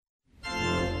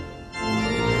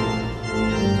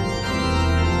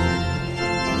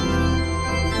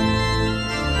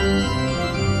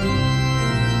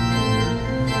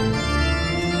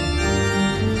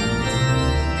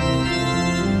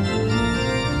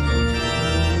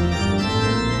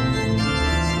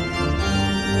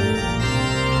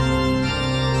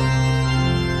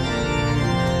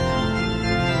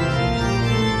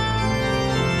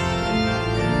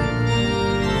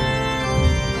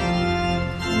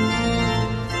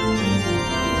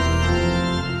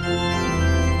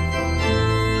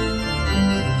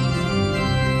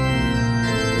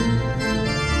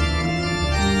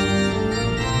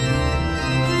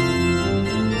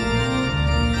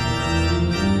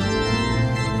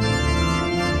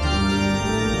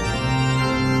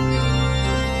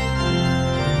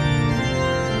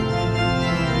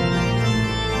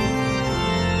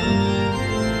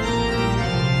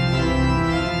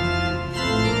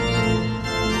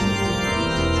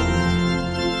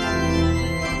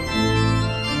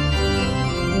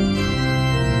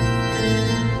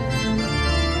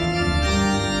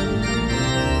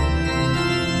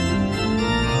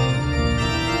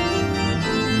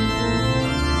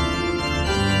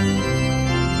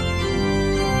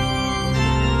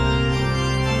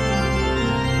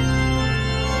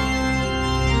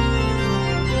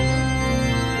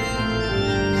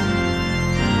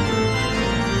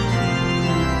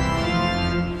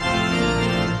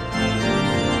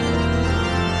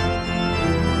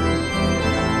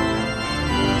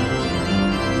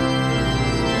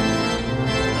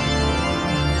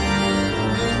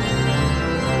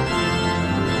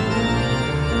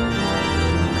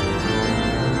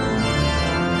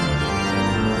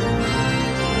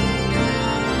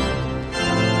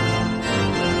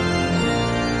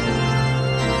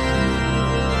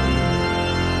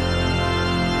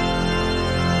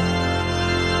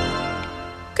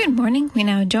Good morning. We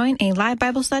now join a live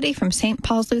Bible study from St.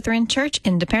 Paul's Lutheran Church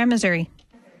in Des Peres, Missouri.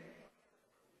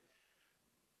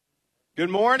 Good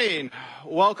morning.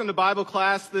 Welcome to Bible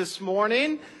class this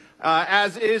morning.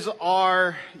 As is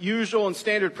our usual and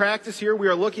standard practice here, we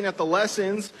are looking at the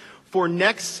lessons for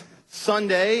next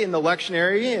Sunday in the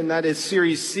lectionary, and that is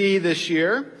Series C this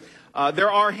year. There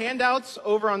are handouts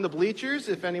over on the bleachers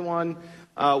if anyone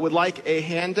would like a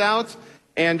handout.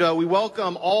 And we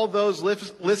welcome all those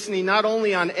listening not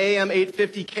only on AM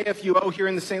 850 KFUO here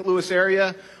in the St. Louis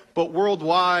area, but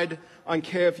worldwide on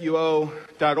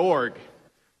KFUO.org.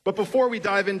 But before we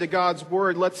dive into God's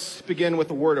Word, let's begin with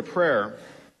a word of prayer.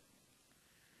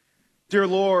 Dear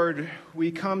Lord,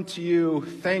 we come to you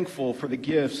thankful for the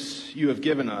gifts you have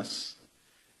given us.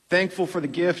 Thankful for the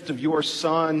gift of your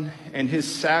Son and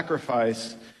his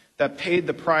sacrifice that paid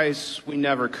the price we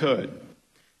never could.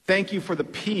 Thank you for the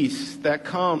peace that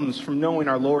comes from knowing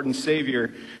our Lord and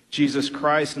Savior, Jesus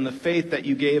Christ, and the faith that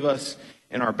you gave us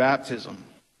in our baptism.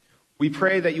 We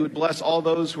pray that you would bless all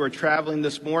those who are traveling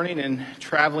this morning and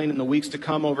traveling in the weeks to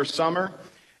come over summer,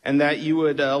 and that you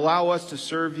would allow us to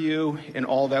serve you in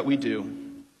all that we do.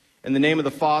 In the name of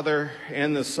the Father,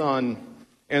 and the Son,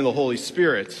 and the Holy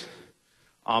Spirit.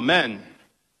 Amen.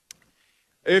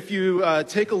 If you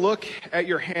take a look at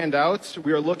your handouts,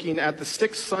 we are looking at the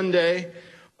sixth Sunday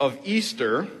of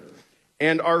Easter,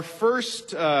 and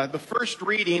the first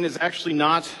reading is actually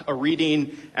not a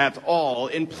reading at all.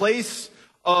 In place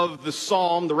of the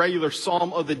psalm, the regular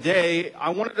psalm of the day,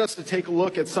 I wanted us to take a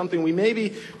look at something we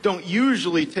maybe don't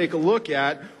usually take a look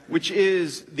at, which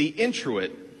is the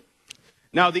introit.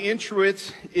 Now, the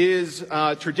introit is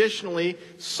traditionally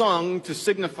sung to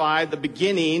signify the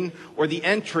beginning or the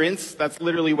entrance, that's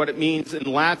literally what it means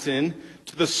in Latin,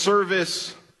 to the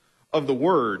service of the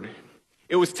word.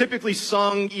 It was typically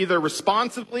sung either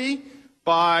responsively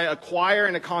by a choir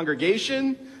and a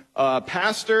congregation, a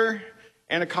pastor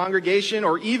and a congregation,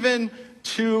 or even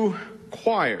two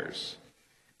choirs.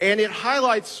 And it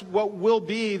highlights what will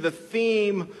be the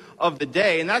theme of the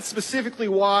day. And that's specifically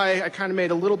why I kind of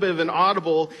made a little bit of an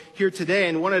audible here today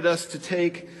and wanted us to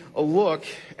take a look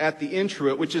at the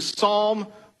introit, which is Psalm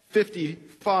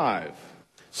 55.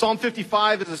 Psalm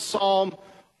 55 is a psalm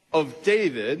of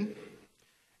David.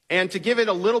 And to give it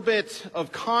a little bit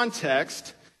of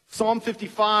context, Psalm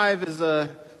 55 is a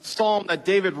psalm that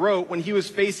David wrote when he was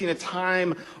facing a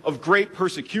time of great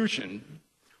persecution.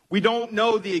 We don't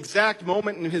know the exact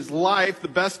moment in his life. The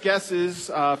best guesses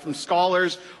from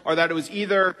scholars are that it was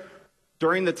either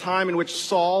during the time in which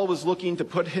Saul was looking to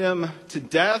put him to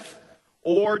death,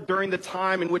 or during the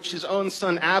time in which his own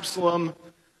son Absalom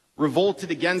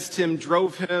revolted against him,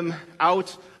 drove him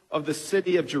out of the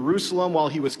city of Jerusalem while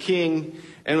he was king,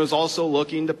 and was also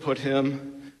looking to put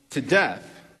him to death.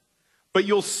 But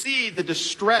you'll see the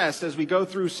distress as we go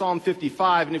through Psalm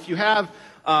 55. And if you have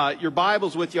your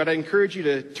Bibles with you, I'd encourage you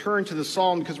to turn to the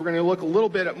psalm, because we're going to look a little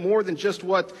bit at more than just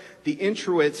what the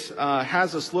introit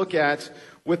has us look at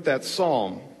with that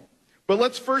psalm. But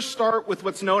let's first start with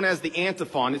what's known as the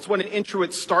antiphon. It's what an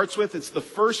introit starts with. It's the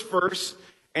first verse,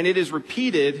 and it is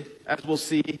repeated, as we'll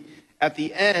see, at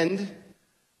the end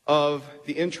of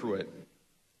the introit.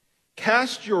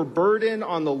 Cast your burden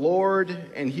on the Lord,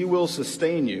 and he will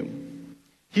sustain you.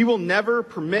 He will never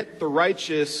permit the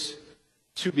righteous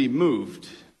to be moved.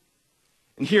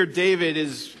 And here David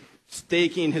is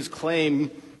staking his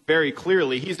claim very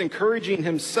clearly. He's encouraging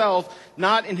himself,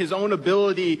 not in his own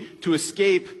ability to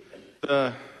escape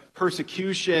the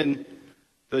persecution,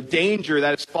 the danger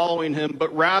that is following him,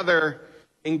 but rather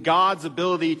in God's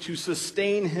ability to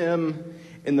sustain him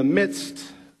in the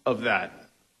midst of that.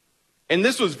 And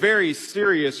this was very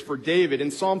serious for David. In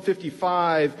Psalm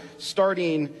 55,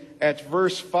 starting at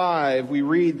verse 5, we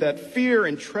read that fear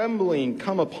and trembling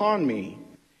come upon me,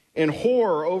 and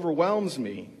horror overwhelms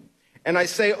me. And I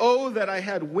say, oh, that I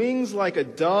had wings like a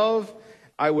dove,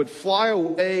 I would fly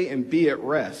away and be at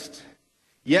rest.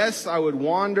 Yes, I would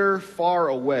wander far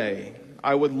away.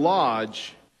 I would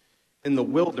lodge in the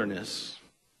wilderness.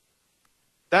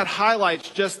 That highlights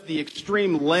just the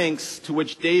extreme lengths to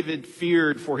which David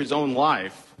feared for his own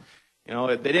life. You know,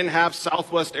 they didn't have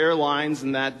Southwest Airlines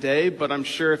in that day, but I'm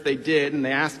sure if they did and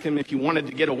they asked him if he wanted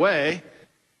to get away,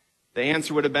 the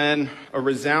answer would have been a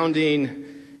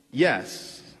resounding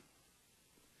yes.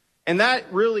 And that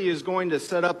really is going to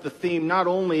set up the theme not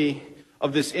only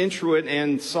of this introit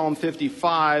and Psalm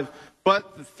 55,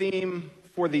 but the theme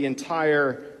for the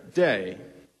entire day.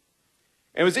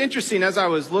 It was interesting as I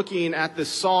was looking at this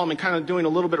psalm and kind of doing a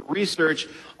little bit of research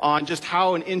on just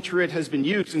how an introit has been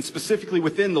used, and specifically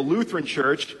within the Lutheran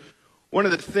Church, One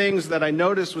of the things that I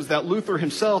noticed was that Luther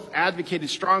himself advocated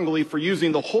strongly for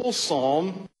using the whole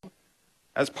psalm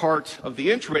as part of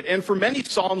the introit, and for many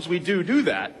psalms we do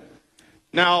that.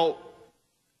 Now,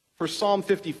 for Psalm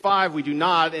 55 we do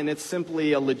not, and it's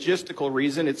simply a logistical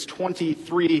reason. It's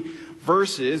 23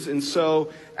 verses, and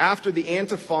so after the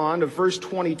antiphon of verse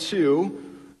 22,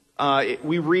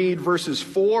 we read verses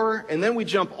 4, and then we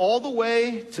jump all the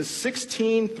way to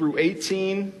 16 through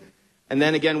 18, and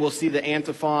then again we'll see the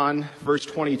antiphon, verse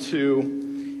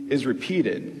 22, is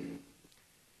repeated.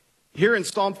 Here in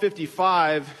Psalm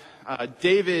 55,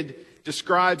 David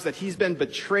describes that he's been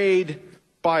betrayed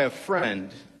by a friend.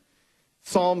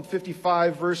 Psalm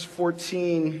 55, verse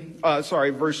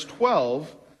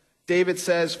 12, David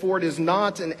says, "For it is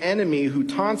not an enemy who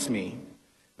taunts me,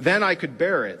 then I could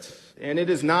bear it. And it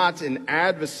is not an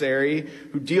adversary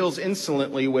who deals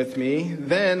insolently with me,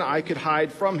 then I could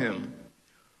hide from him.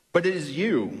 But it is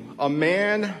you, a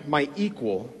man, my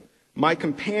equal, my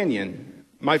companion,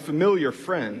 my familiar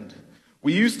friend.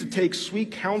 We used to take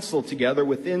sweet counsel together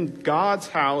within God's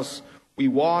house. We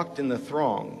walked in the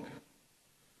throng."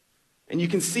 And you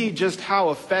can see just how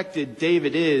affected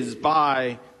David is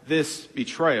by this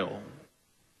betrayal.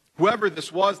 Whoever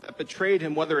this was that betrayed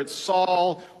him, whether it's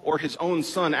Saul or his own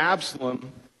son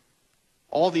Absalom,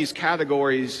 all these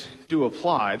categories do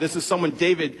apply. This is someone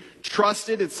David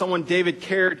trusted. It's someone David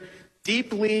cared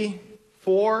deeply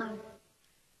for.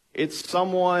 It's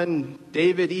someone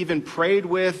David even prayed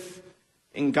with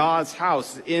in God's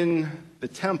house, in the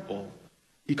temple.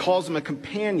 He calls him a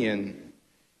companion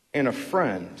and a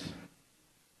friend.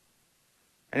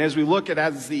 And as we look at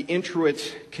as the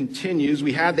introit continues,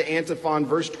 we had the antiphon,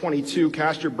 verse 22,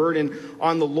 "Cast your burden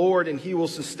on the Lord and he will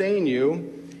sustain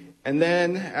you." And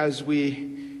then as we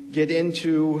get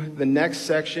into the next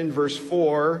section, verse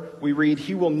 4, we read,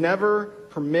 "He will never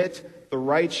permit the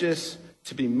righteous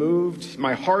to be moved.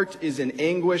 My heart is in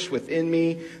anguish within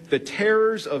me. The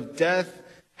terrors of death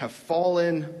have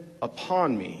fallen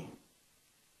upon me."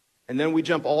 And then we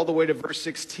jump all the way to verse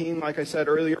 16, like I said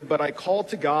earlier, "But I call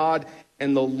to God,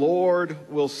 and the Lord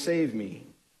will save me.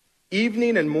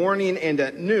 Evening and morning and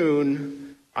at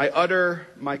noon, I utter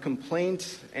my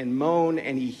complaint and moan,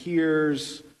 and he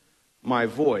hears my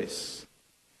voice."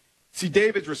 See,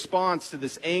 David's response to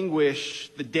this anguish,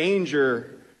 the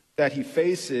danger that he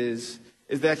faces,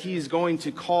 is that he's going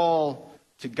to call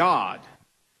to God.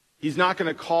 He's not going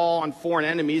to call on foreign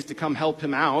enemies to come help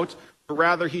him out, but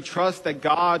rather he trusts that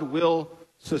God will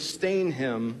sustain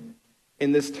him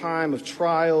in this time of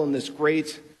trial and this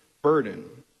great burden.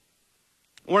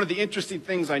 One of the interesting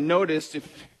things I noticed,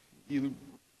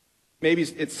 maybe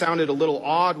it sounded a little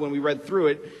odd when we read through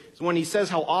it, is when he says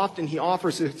how often he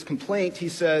offers his complaint, he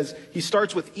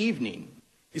starts with evening.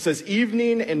 He says,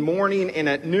 "Evening and morning and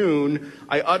at noon,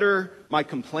 I utter my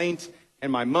complaint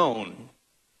and my moan."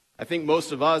 I think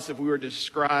most of us, if we were to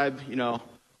describe,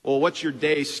 well, what's your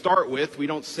day start with? We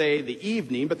don't say the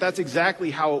evening, but that's exactly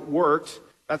how it worked.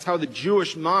 That's how the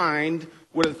Jewish mind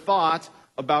would have thought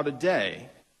about a day.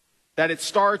 That it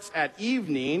starts at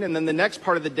evening, and then the next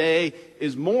part of the day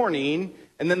is morning,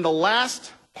 and then the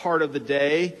last part of the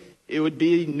day, it would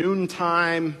be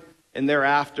noontime and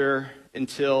thereafter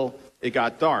until it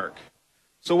got dark.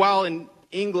 So while in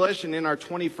English and in our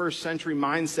 21st century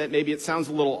mindset, maybe it sounds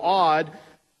a little odd,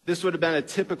 this would have been a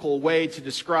typical way to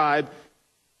describe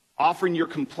offering your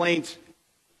complaint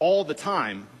all the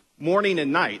time, morning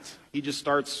and night. He just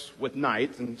starts with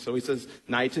night, and so he says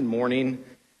night and morning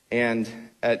and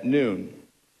at noon.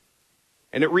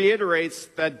 And it reiterates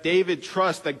that David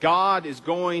trusts that God is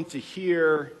going to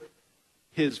hear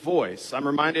his voice. I'm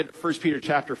reminded of 1 Peter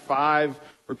chapter 5,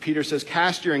 where Peter says,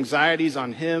 "Cast your anxieties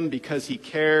on him because he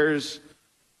cares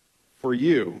for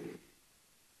you."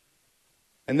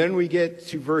 And then we get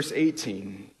to verse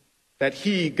 18, that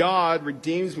he, God,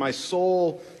 redeems my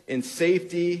soul in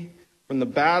safety from the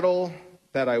battle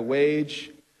that I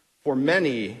wage, for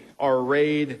many are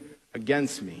arrayed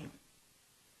against me.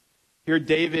 Here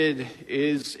David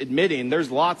is admitting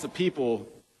there's lots of people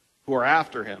who are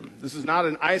after him. This is not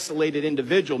an isolated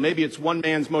individual. Maybe it's one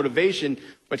man's motivation,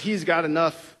 but he's got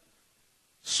enough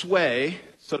sway,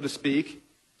 so to speak,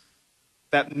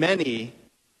 that many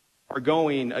are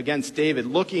going against David,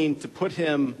 looking to put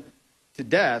him to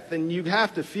death. And you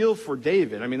have to feel for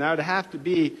David. I mean, that would have to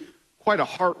be quite a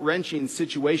heart-wrenching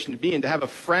situation to be in, to have a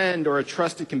friend or a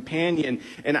trusted companion,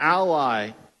 an ally.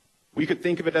 We could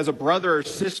think of it as a brother or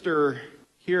sister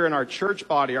here in our church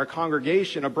body, our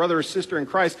congregation, a brother or sister in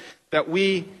Christ that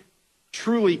we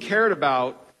truly cared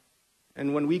about.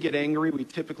 And when we get angry, we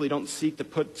typically don't seek to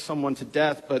put someone to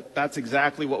death, but that's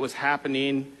exactly what was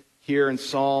happening here in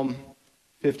Psalm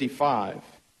 55.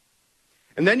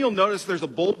 And then you'll notice there's a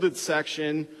bolded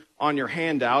section on your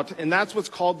handout, and that's what's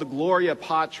called the Gloria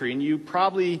Patri. And you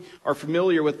probably are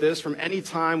familiar with this from any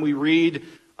time we read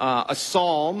a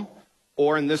psalm,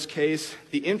 or in this case,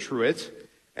 the introit.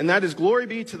 And that is, glory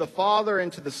be to the Father,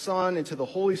 and to the Son, and to the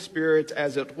Holy Spirit,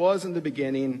 as it was in the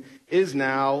beginning, is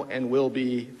now, and will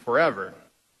be forever.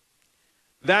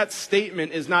 That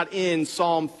statement is not in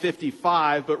Psalm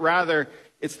 55, but rather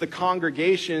it's the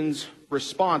congregation's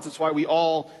response. It's why we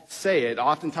all say it.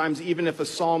 Oftentimes, even if a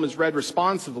psalm is read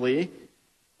responsively,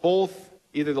 both,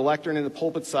 either the lectern and the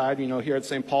pulpit side, here at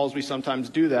St. Paul's we sometimes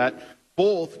do that,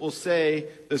 both will say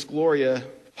this Gloria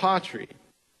Patri.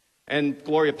 And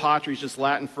Gloria Patri is just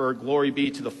Latin for glory be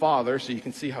to the Father, so you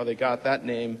can see how they got that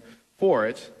name for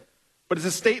it. But it's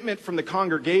a statement from the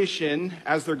congregation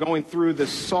as they're going through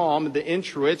this psalm, the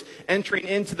introit, entering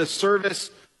into the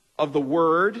service of the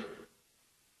Word,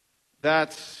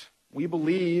 that we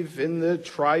believe in the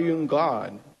triune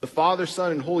God, the Father,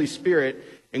 Son, and Holy Spirit,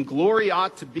 and glory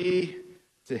ought to be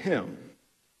to Him.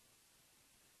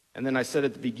 And then I said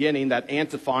at the beginning that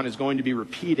antiphon is going to be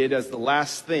repeated as the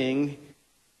last thing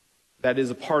that is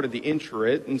a part of the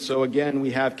introit. And so again,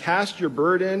 we have, cast your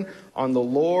burden on the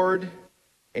Lord,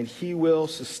 and He will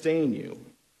sustain you.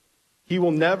 He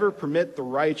will never permit the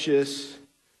righteous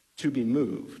to be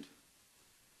moved.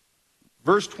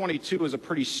 Verse 22 is a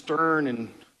pretty stern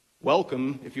and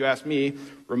welcome, if you ask me,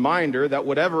 reminder that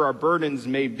whatever our burdens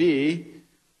may be,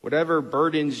 whatever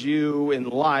burdens you in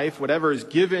life, whatever is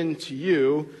given to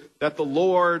you, that the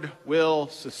Lord will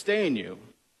sustain you.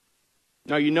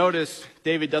 Now you notice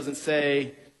David doesn't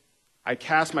say, I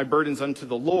cast my burdens unto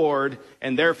the Lord,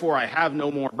 and therefore I have no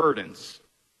more burdens.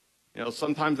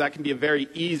 Sometimes that can be a very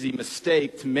easy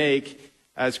mistake to make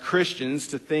as Christians,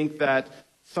 to think that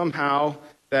somehow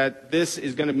that this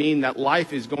is going to mean that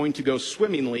life is going to go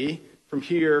swimmingly from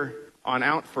here on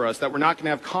out for us, that we're not going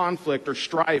to have conflict or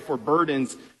strife or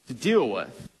burdens to deal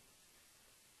with.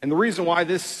 And the reason why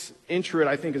this introit,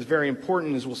 I think, is very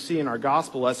important, as we'll see in our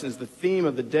gospel lesson, is the theme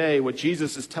of the day. What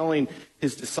Jesus is telling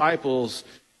his disciples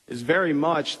is very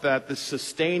much that the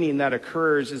sustaining that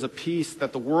occurs is a peace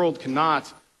that the world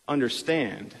cannot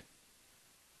understand.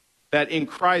 That in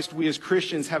Christ, we as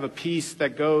Christians have a peace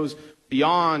that goes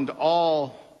beyond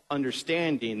all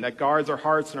understanding, that guards our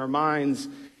hearts and our minds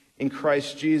in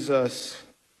Christ Jesus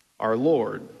our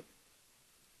Lord.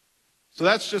 So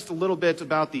that's just a little bit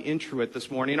about the introit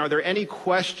this morning. Are there any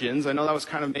questions? I know that was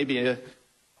kind of maybe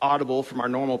audible from our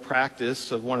normal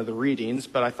practice of one of the readings,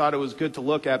 but I thought it was good to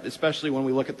look at, especially when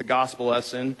we look at the gospel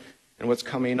lesson and what's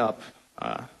coming up.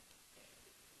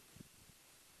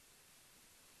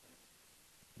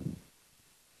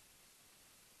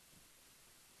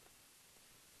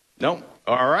 No?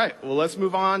 All right. Well, let's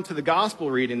move on to the gospel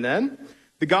reading then.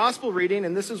 The gospel reading,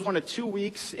 and this is one of 2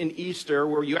 weeks in Easter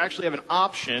where you actually have an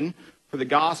option for the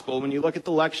gospel. When you look at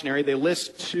the lectionary, they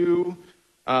list two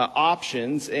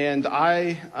options, and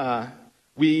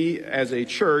we as a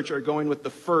church are going with the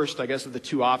first, I guess, of the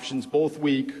two options, both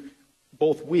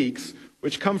weeks,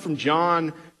 which come from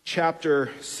John chapter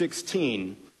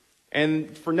 16.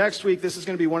 And for next week, this is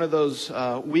going to be one of those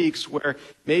weeks where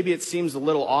maybe it seems a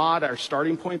little odd, our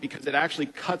starting point, because it actually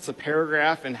cuts a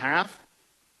paragraph in half.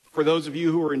 For those of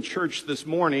you who were in church this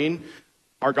morning,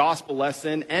 our gospel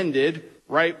lesson ended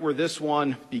right where this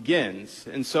one begins.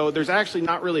 And so there's actually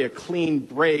not really a clean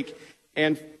break.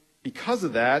 And because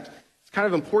of that, it's kind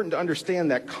of important to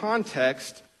understand that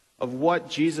context of what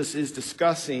Jesus is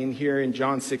discussing here in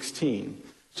John 16.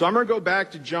 So I'm going to go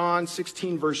back to John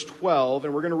 16, verse 12,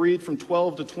 and we're going to read from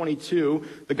 12 to 22,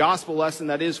 the gospel lesson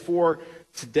that is for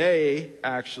today,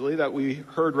 actually, that we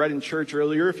heard read in church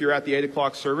earlier. If you're at the 8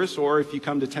 o'clock service, or if you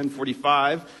come to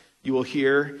 10:45, you will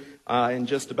hear in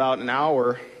just about an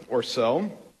hour or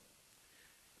so.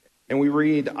 And we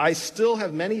read, I still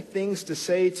have many things to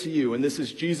say to you, and this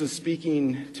is Jesus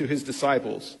speaking to his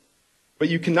disciples, but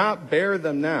you cannot bear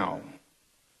them now.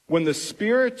 When the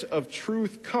Spirit of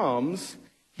truth comes,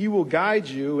 he will guide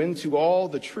you into all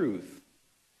the truth.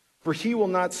 For he will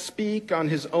not speak on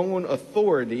his own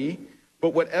authority,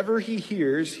 but whatever he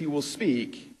hears, he will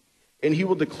speak, and he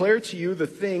will declare to you the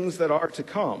things that are to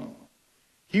come.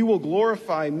 He will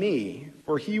glorify me,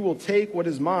 for he will take what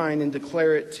is mine and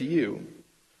declare it to you.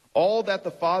 All that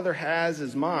the Father has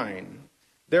is mine.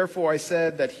 Therefore I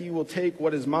said that he will take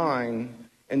what is mine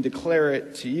and declare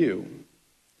it to you.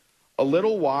 A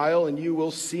little while, and you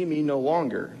will see me no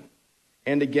longer.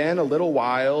 And again, a little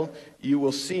while, you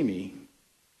will see me.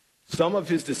 Some of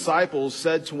his disciples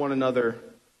said to one another,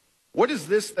 what is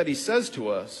this that he says to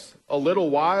us? A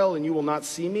little while, and you will not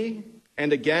see me?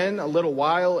 And again, a little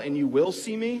while, and you will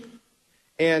see me?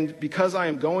 and because I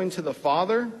am going to the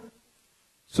Father?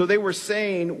 So they were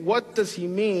saying, what does he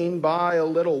mean by a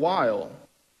little while?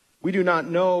 We do not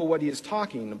know what he is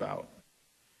talking about.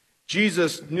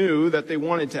 Jesus knew that they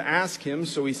wanted to ask him,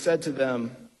 so he said to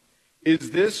them,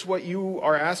 is this what you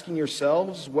are asking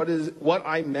yourselves? What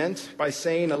I meant by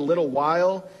saying a little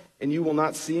while and you will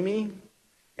not see me?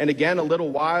 And again, a little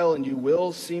while and you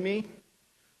will see me?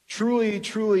 Truly,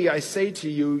 truly, I say to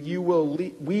you, you will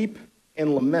weep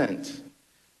and lament,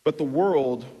 but the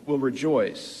world will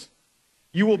rejoice.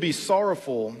 You will be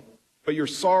sorrowful, but your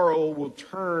sorrow will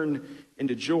turn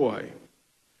into joy.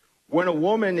 When a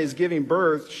woman is giving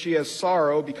birth, she has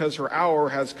sorrow because her hour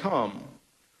has come.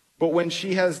 But when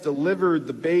she has delivered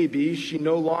the baby, she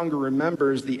no longer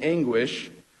remembers the anguish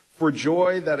for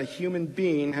joy that a human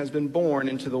being has been born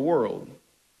into the world.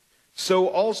 So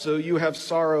also you have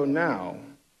sorrow now,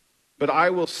 but I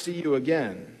will see you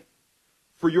again.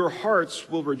 For your hearts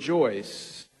will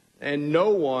rejoice, and no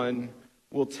one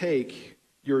will take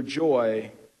your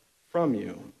joy from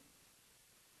you.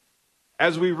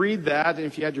 As we read that, and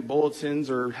if you had your bulletins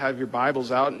or have your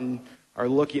Bibles out and are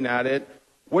looking at it,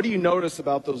 what do you notice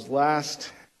about those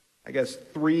last,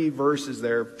 3 verses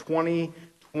there, 20,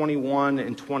 21,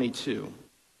 and 22?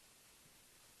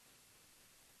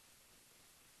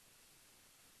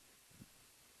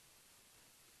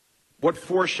 What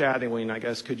foreshadowing,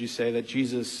 could you say that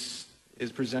Jesus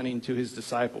is presenting to his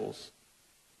disciples?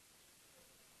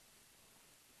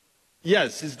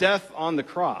 Yes, his death on the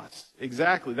cross.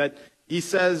 Exactly. That he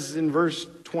says in verse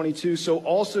 22, so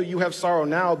also you have sorrow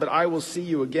now, but I will see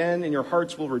you again, and your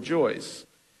hearts will rejoice,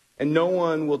 and no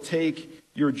one will take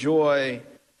your joy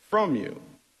from you.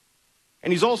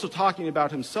 And he's also talking about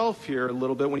himself here a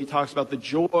little bit when he talks about the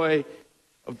joy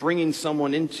of bringing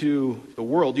someone into the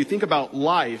world. You think about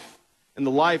life and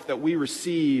the life that we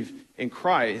receive in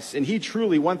Christ, and he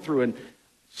truly went through a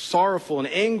sorrowful and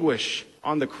anguish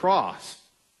on the cross.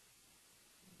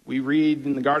 We read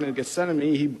in the Garden of Gethsemane,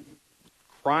 he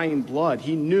crying blood.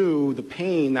 He knew the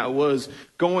pain that was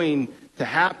going to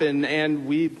happen, and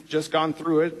we've just gone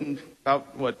through it in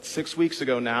about, 6 weeks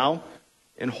ago now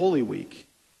in Holy Week.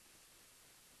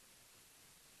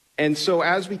 And so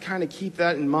as we kind of keep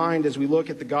that in mind as we look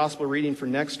at the gospel reading for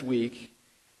next week,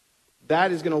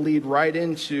 that is going to lead right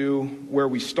into where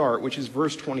we start, which is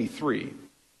verse 23.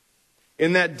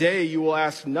 In that day you will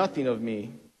ask nothing of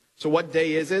me. So what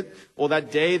day is it? Well,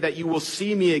 that day that you will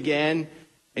see me again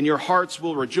and your hearts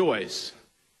will rejoice.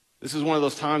 This is one of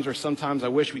those times where sometimes I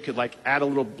wish we could add a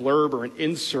little blurb or an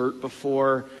insert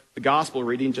before the gospel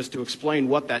reading just to explain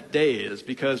what that day is.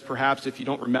 Because perhaps if you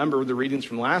don't remember the readings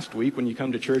from last week when you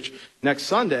come to church next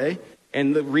Sunday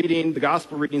and the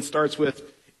gospel reading starts with,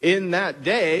 in that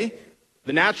day,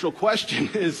 the natural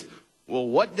question is, well,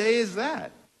 what day is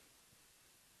that?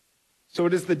 So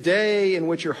it is the day in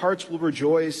which your hearts will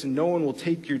rejoice and no one will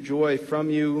take your joy from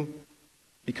you,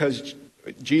 because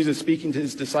Jesus, speaking to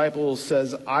his disciples,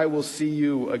 says, I will see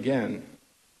you again.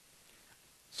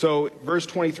 So verse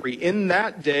 23, in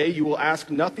that day you will ask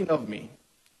nothing of me.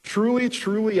 Truly,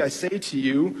 truly, I say to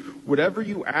you, whatever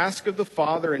you ask of the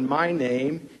Father in my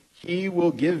name, he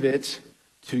will give it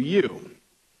to you.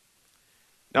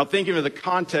 Now, thinking of the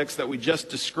context that we just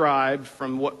described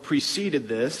from what preceded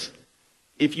this,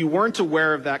 if you weren't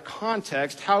aware of that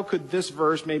context, how could this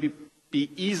verse maybe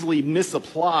be easily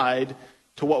misapplied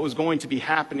to what was going to be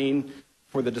happening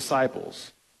for the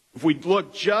disciples? If we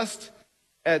look just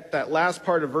at that last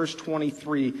part of verse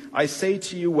 23, I say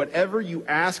to you, whatever you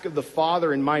ask of the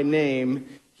Father in my name,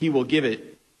 he will give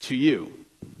it to you.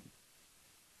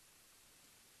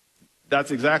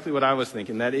 That's exactly what I was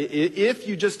thinking. That if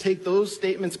you just take those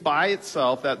statements by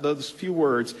itself, those few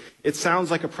words, it sounds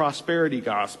like a prosperity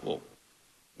gospel,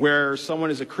 where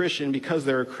someone is a Christian because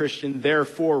they're a Christian,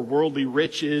 therefore worldly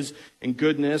riches and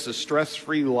goodness, a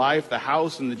stress-free life, the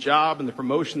house and the job and the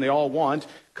promotion they all want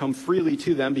come freely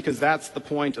to them, because that's the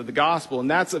point of the gospel. And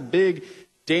that's a big,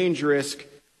 dangerous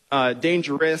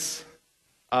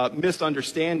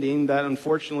misunderstanding that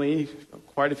unfortunately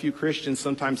quite a few Christians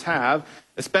sometimes have,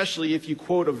 especially if you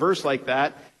quote a verse like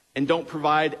that and don't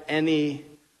provide any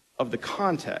of the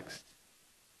context.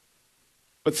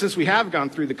 But since we have gone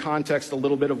through the context a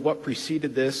little bit of what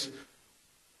preceded this,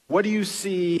 what do you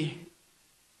see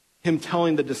him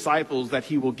telling the disciples that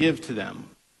he will give to them?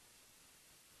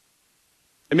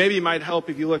 And maybe it might help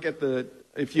if you look at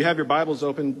if you have your Bibles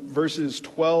open, verses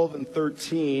 12 and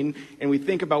 13, and we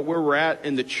think about where we're at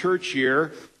in the church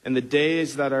year and the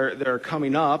days that are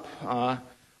coming up.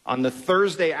 On the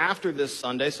Thursday after this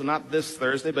Sunday, so not this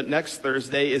Thursday, but next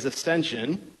Thursday, is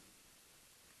Ascension.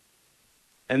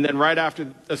 And then right after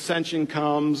Ascension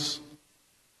comes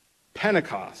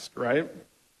Pentecost, right?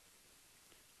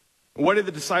 What did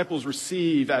the disciples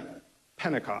receive at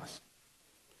Pentecost?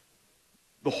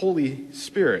 The Holy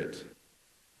Spirit.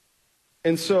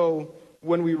 And so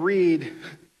when we read,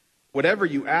 whatever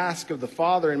you ask of the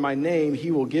Father in my name,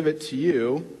 he will give it to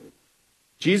you,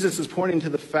 Jesus is pointing to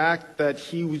the fact that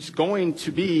he was going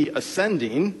to be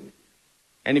ascending.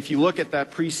 And if you look at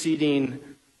that preceding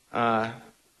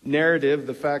narrative,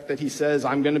 the fact that he says,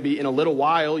 I'm going to be in a little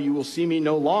while, you will see me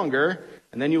no longer,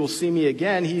 and then you will see me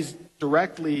again, he's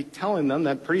directly telling them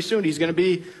that pretty soon he's going to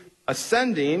be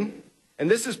ascending. And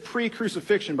this is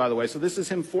pre-crucifixion, by the way. So this is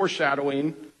him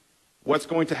foreshadowing what's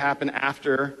going to happen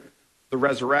after the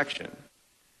resurrection.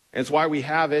 And it's why we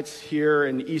have it here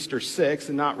in Easter 6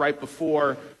 and not right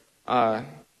before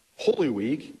Holy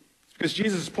Week. It's because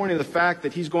Jesus is pointing to the fact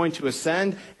that he's going to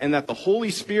ascend and that the Holy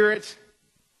Spirit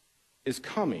is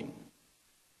coming.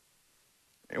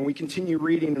 And we continue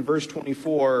reading in verse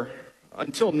 24.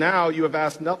 Until now you have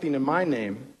asked nothing in my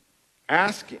name.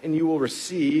 Ask and you will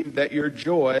receive, that your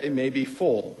joy may be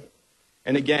full.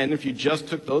 And again, if you just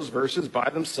took those verses by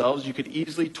themselves, you could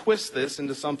easily twist this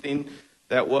into something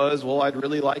that was, well, I'd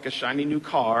really like a shiny new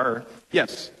car.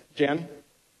 Yes, Jan?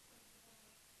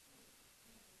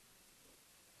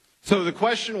 So the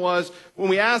question was, when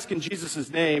we ask in Jesus'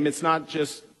 name, it's not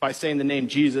just by saying the name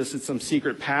Jesus, it's some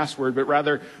secret password, but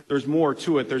rather there's more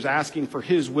to it. There's asking for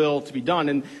his will to be done.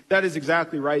 And that is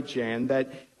exactly right, Jan,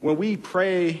 that when we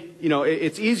pray,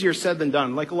 it's easier said than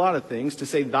done, like a lot of things, to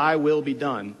say, thy will be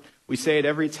done. We say it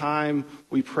every time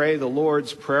we pray the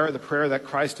Lord's Prayer, the prayer that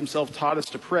Christ himself taught us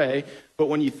to pray. But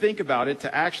when you think about it,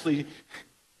 to actually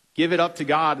give it up to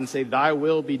God and say, thy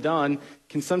will be done,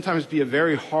 can sometimes be a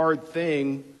very hard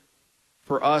thing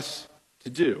for us to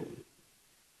do.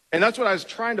 And that's what I was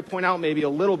trying to point out maybe a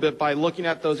little bit by looking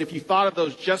at those. If you thought of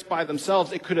those just by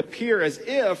themselves, it could appear as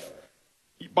if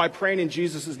by praying in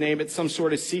Jesus' name, it's some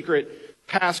sort of secret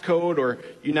passcode, or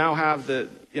you now have the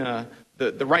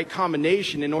right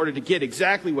combination in order to get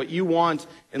exactly what you want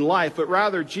in life. But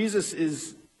rather, Jesus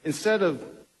is, instead of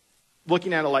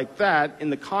looking at it like that,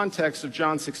 in the context of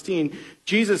John 16,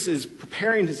 Jesus is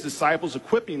preparing his disciples,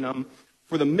 equipping them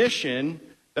for the mission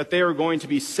that they are going to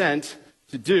be sent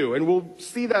to do. And we'll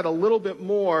see that a little bit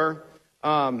more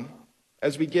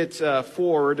as we get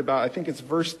forward. About, I think it's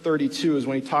verse 32 is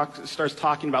when he starts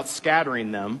talking about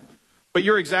scattering them. But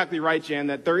you're exactly right, Jan,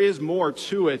 that there is more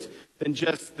to it than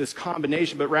just this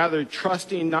combination, but rather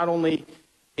trusting not only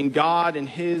in God and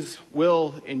his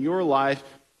will in your life,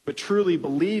 but truly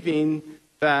believing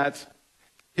that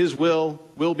his will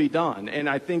be done. And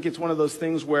I think it's one of those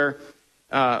things where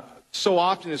so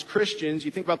often as Christians,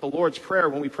 you think about the Lord's Prayer,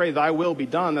 when we pray, thy will be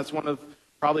done, that's one of,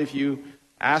 probably if you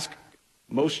ask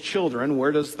most children,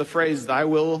 where does the phrase, thy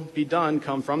will be done,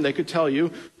 come from? They could tell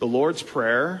you, the Lord's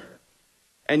Prayer.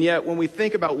 And yet, when we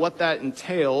think about what that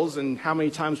entails and how many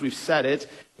times we've said it,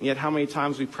 and yet how many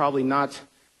times we've probably not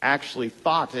actually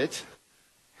thought it,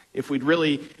 if we'd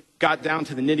really got down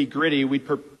to the nitty-gritty, we'd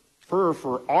prefer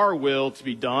for our will to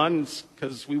be done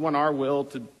because we want our will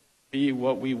to be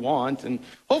what we want. And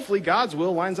hopefully God's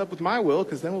will lines up with my will,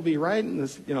 because then we'll be right in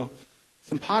this,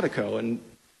 simpatico. And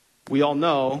we all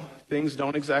know things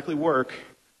don't exactly work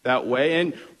that way,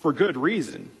 and for good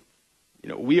reason.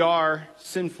 We are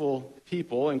sinful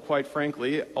people, and quite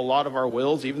frankly, a lot of our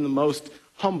wills, even the most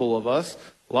humble of us,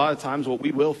 a lot of times what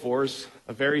we will for is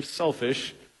a very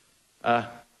selfish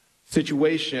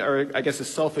situation, or I guess a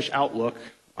selfish outlook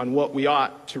on what we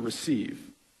ought to receive.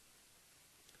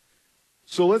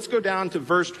 So let's go down to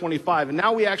verse 25, and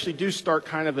now we actually do start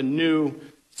kind of a new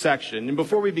section. And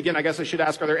before we begin, I guess I should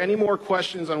ask, are there any more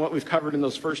questions on what we've covered in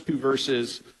those first two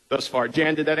verses thus far?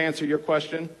 Jan, did that answer your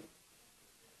question?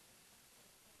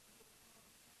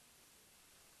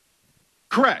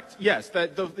 Correct. Yes.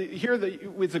 Here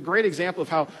it's a great example of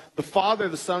how the Father,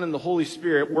 the Son, and the Holy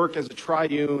Spirit work as a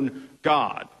triune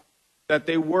God. That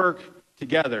they work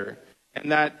together,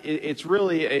 and that it's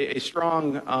really a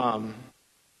strong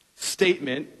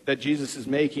statement that Jesus is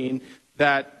making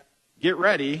that, get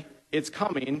ready, it's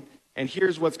coming, and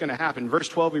here's what's going to happen. Verse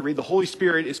 12, we read, the Holy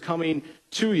Spirit is coming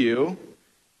to you,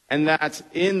 and that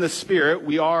in the Spirit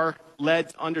we are led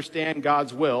to understand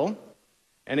God's will.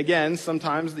 And again,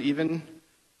 sometimes even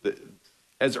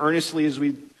as earnestly as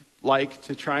we like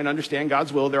to try and understand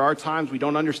God's will, there are times we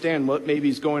don't understand what maybe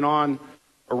is going on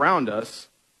around us.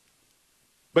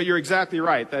 But you're exactly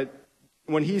right, that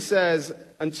when he says,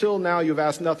 until now you've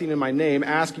asked nothing in my name,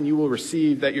 ask and you will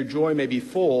receive, that your joy may be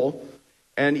full.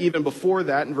 And even before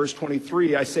that, in verse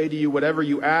 23, I say to you, whatever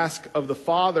you ask of the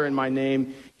Father in my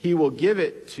name, he will give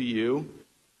it to you.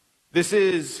 This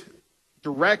is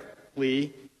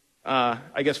directly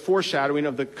foreshadowing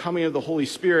of the coming of the Holy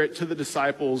Spirit to the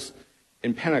disciples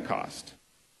in Pentecost.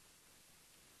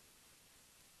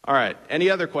 All right, any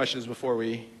other questions before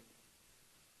we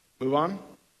move on?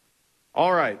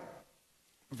 All right,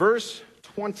 verse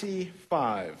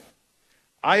 25.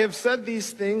 I have said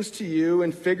these things to you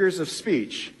in figures of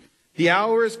speech. The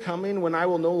hour is coming when I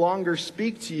will no longer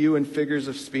speak to you in figures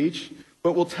of speech,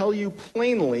 but will tell you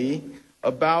plainly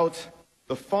about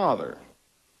the Father.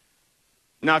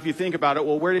 Now, if you think about it,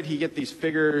 well, where did he get these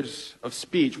figures of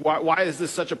speech? Why is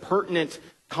this such a pertinent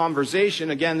conversation?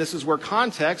 Again, this is where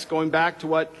context, going back to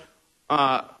what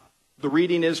the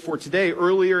reading is for today,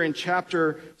 earlier in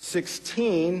chapter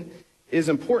 16, is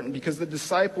important because the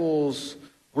disciples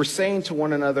were saying to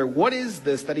one another, what is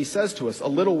this that he says to us? A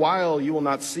little while you will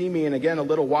not see me, and again, a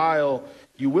little while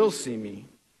you will see me.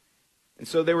 And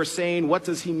so they were saying, what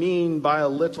does he mean by a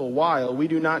little while? We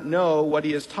do not know what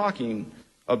he is talking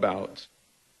about.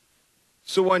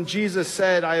 So when Jesus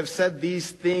said, I have said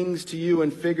these things to you in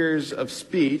figures of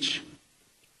speech,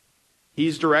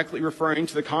 he's directly referring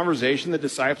to the conversation the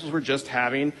disciples were just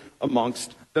having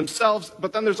amongst themselves.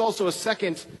 But then there's also a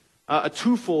second, a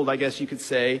twofold, I guess you could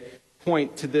say,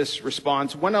 point to this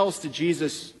response. When else did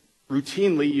Jesus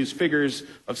routinely use figures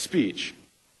of speech?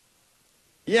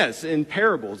 Yes, in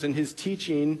parables, in his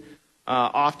teaching,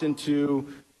 often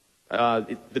to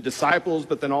the disciples,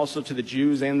 but then also to the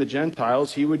Jews and the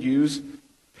Gentiles, he would use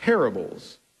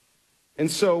parables. And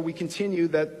so we continue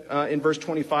that in verse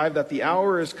 25, that the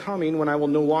hour is coming when I will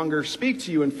no longer speak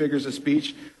to you in figures of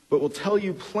speech, but will tell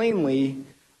you plainly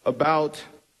about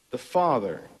the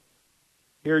Father.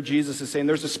 Here Jesus is saying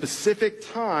there's a specific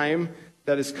time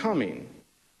that is coming,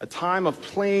 a time of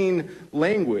plain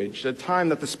language, a time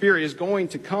that the Spirit is going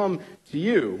to come to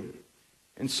you.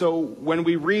 And so when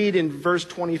we read in verse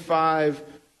 25,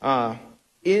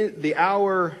 the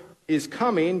hour is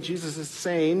coming, Jesus is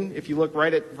saying, if you look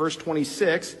right at verse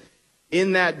 26,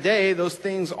 in that day, those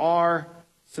things are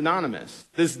synonymous.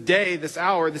 This day, this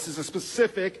hour, this is a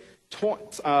specific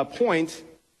point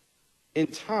in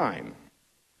time.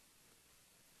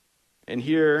 And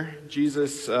here,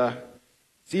 Jesus is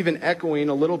even echoing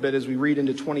a little bit as we read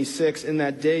into 26. In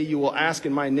that day you will ask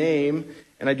in my name,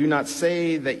 and I do not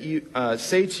say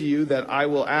to you that I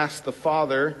will ask the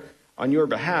Father on your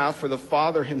behalf, for the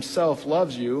Father himself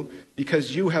loves you,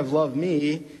 because you have loved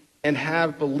me and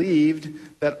have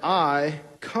believed that I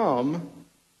come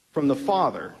from the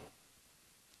Father.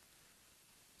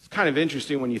 It's kind of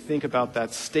interesting when you think about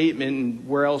that statement and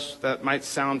where else that might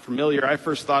sound familiar. I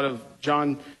first thought of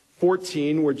John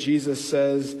 14, where Jesus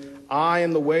says, I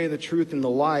am the way, the truth, and the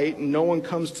light, and no one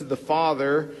comes to the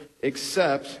Father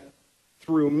except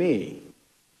through me.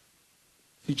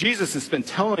 See, Jesus has been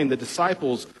telling the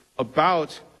disciples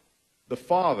about the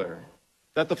Father,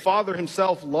 that the Father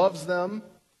himself loves them,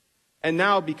 and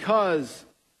now because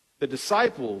the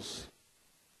disciples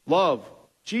love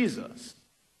Jesus,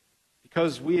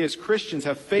 because we as Christians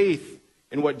have faith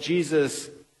in what Jesus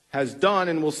has done,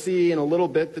 and we'll see in a little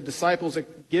bit the disciples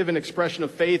give an expression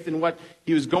of faith in what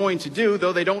he was going to do,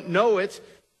 though they don't know it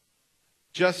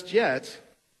just yet,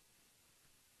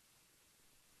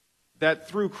 that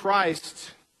through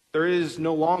Christ there is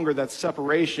no longer that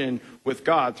separation with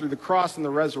God. Through the cross and the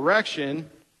resurrection,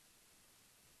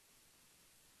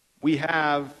 we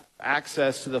have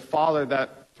access to the Father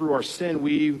that through our sin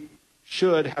we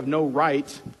should have no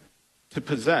right to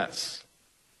possess.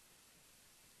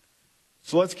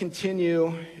 So let's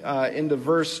continue into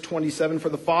verse 27. For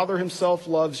the Father himself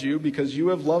loves you because you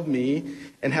have loved me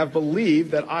and have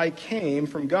believed that I came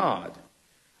from God.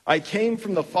 I came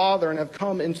from the Father and have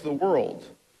come into the world.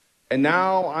 And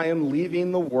now I am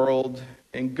leaving the world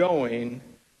and going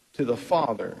to the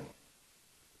Father.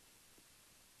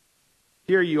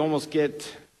 Here you almost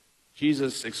get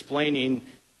Jesus explaining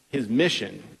his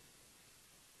mission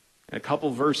in a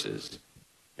couple verses.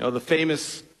 You know, the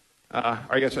famous...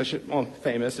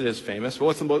 famous, it is famous. But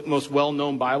what's the most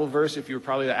well-known Bible verse if you were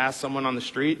probably to ask someone on the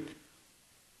street?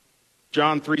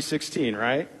 John 3:16,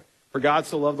 right? For God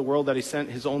so loved the world that he sent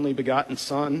his only begotten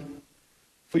Son.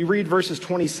 If we read verses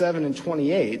 27 and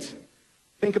 28,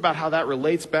 think about how that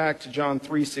relates back to John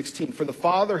 3:16. For the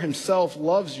Father himself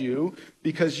loves you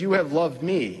because you have loved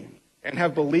me and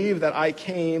have believed that I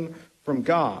came from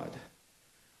God.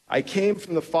 I came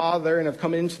from the Father and have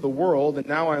come into the world, and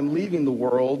now I am leaving the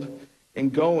world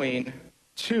and going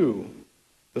to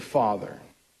the Father.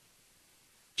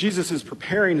 Jesus is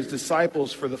preparing his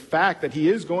disciples for the fact that he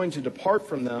is going to depart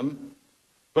from them,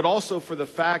 but also for the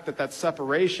fact that that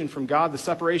separation from God, the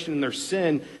separation in their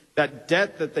sin, that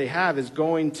debt that they have is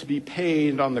going to be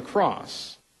paid on the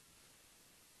cross.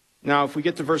 Now, if we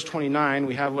get to verse 29,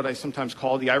 we have what I sometimes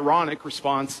call the ironic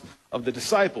response of the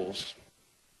disciples,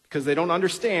 because they don't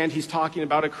understand he's talking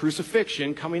about a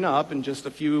crucifixion coming up in just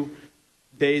a few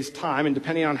days' time, and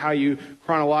depending on how you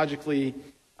chronologically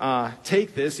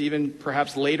take this, even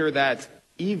perhaps later that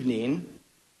evening.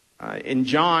 In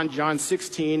John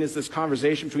 16 is this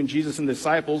conversation between Jesus and the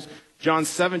disciples. John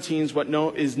 17 is what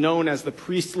is known as the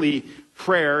priestly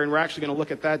prayer, and we're actually going to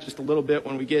look at that just a little bit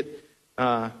when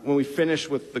we finish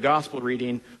with the gospel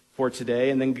reading for today.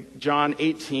 And then John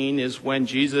 18 is when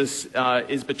Jesus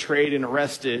is betrayed and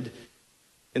arrested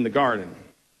in the garden.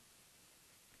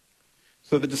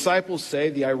 So the disciples say,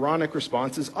 the ironic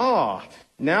response is,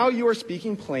 now you are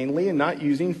speaking plainly and not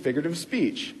using figurative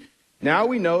speech. Now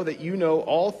we know that you know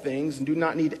all things and do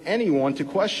not need anyone to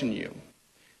question you.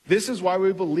 This is why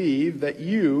we believe that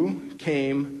you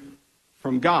came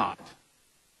from God.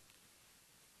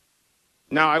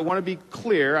 Now, I want to be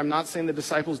clear. I'm not saying the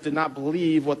disciples did not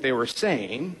believe what they were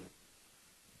saying,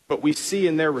 but we see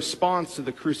in their response to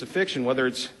the crucifixion, whether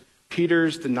it's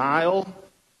Peter's denial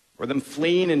or them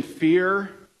fleeing in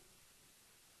fear,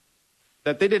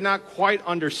 that they did not quite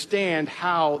understand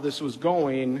how this was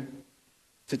going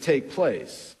to take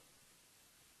place.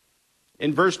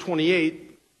 In verse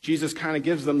 28, Jesus kind of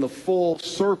gives them the full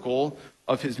circle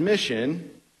of his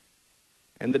mission,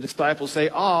 and the disciples say,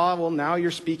 well, now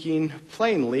you're speaking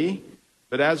plainly,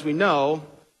 but as we know,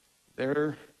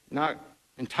 they're not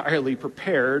entirely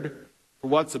prepared for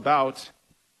what's about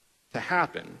to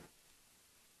happen.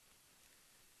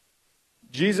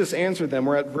 Jesus answered them,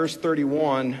 we're at verse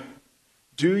 31,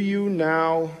 do you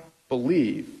now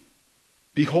believe?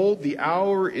 Behold, the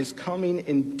hour is coming,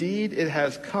 indeed it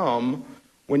has come,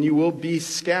 when you will be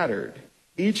scattered,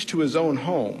 each to his own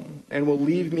home, and will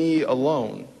leave me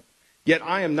alone. Yet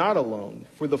I am not alone,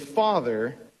 for the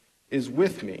Father is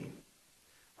with me.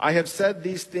 I have said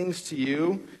these things to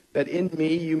you, that in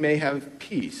me you may have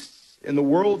peace. In the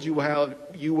world you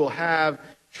will have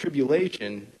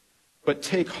tribulation, but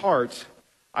take heart,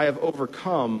 I have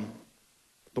overcome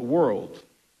the world.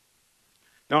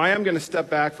 Now, I am going to step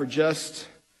back for just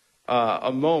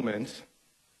a moment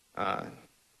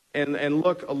and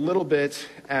look a little bit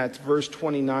at verse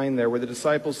 29 there, where the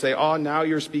disciples say, now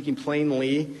you're speaking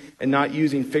plainly and not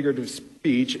using figurative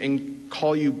speech, and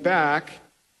call you back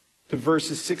to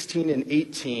verses 16 and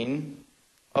 18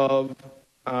 of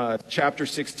chapter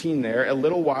 16 there. A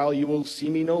little while you will see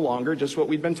me no longer, just what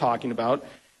we've been talking about.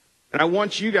 And I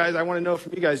want to know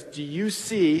from you guys, do you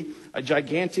see a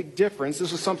gigantic difference?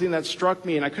 This was something that struck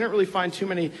me, and I couldn't really find too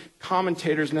many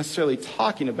commentators necessarily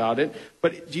talking about it,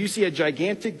 but do you see a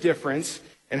gigantic difference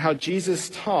in how Jesus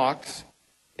talks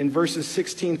in verses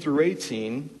 16 through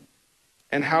 18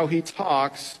 and how he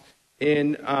talks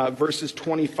in verses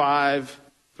 25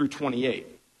 through 28?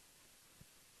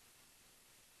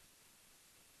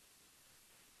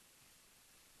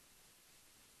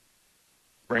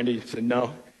 Randy said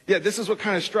no. Yeah, this is what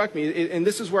kind of struck me, and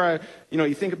this is where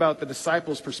you think about the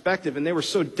disciples' perspective, and they were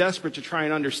so desperate to try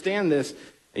and understand this,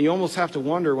 and you almost have to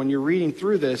wonder when you're reading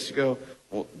through this, you go,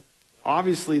 well,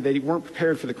 obviously they weren't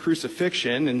prepared for the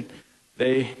crucifixion, and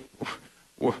they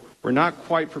were not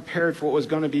quite prepared for what was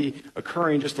going to be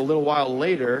occurring just a little while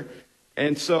later.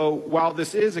 And so while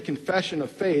this is a confession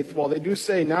of faith, while they do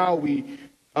say now we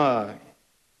know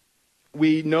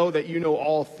that you know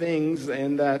all things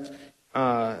and that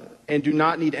and do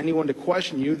not need anyone to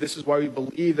question you. This is why we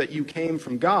believe that you came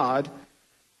from God.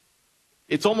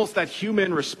 It's almost that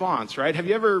human response, right? Have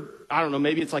you ever,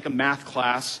 maybe it's like a math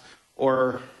class,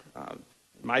 or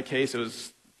in my case, it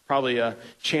was probably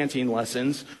chanting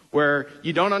lessons, where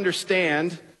you don't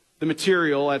understand the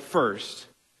material at first.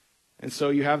 And so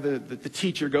you have the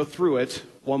teacher go through it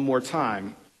one more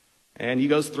time. And he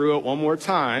goes through it one more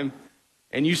time,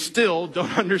 and you still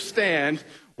don't understand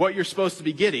what you're supposed to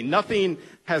be getting. Nothing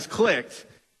has clicked.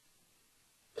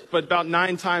 But about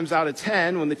 9 times out of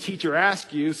 10, when the teacher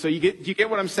asks you, do you get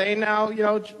what I'm saying now,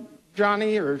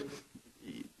 Johnny? Or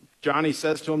Johnny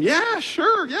says to him, yeah,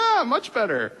 sure, yeah, much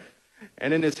better.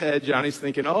 And in his head, Johnny's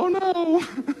thinking, oh no.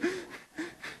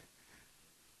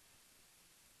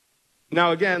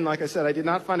 Now again, like I said, I did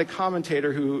not find a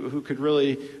commentator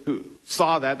who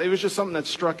saw that. It was just something that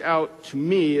struck out to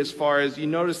me as far as you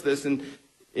notice this, and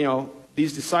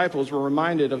these disciples were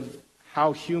reminded of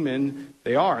how human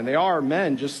they are. And they are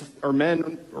men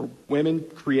or women,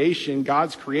 creation,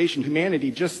 God's creation, humanity,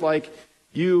 just like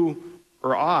you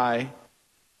or I.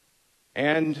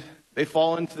 And they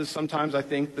fall into sometimes, I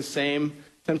think, the same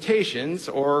temptations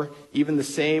or even the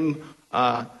same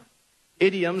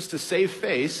idioms to save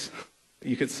face,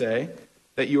 you could say,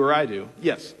 that you or I do.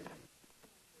 Yes?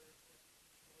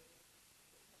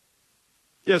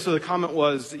 Yeah, so the comment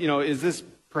was, is this,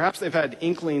 perhaps they've had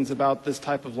inklings about this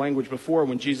type of language before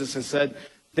when Jesus has said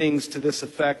things to this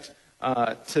effect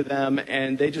to them,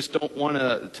 and they just don't want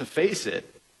to face it.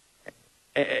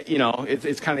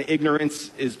 It's kind of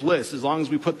ignorance is bliss. As long as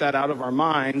we put that out of our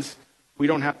minds, we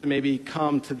don't have to maybe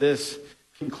come to this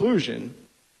conclusion.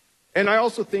 And I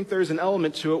also think there's an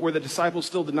element to it where the disciples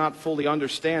still did not fully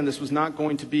understand this was not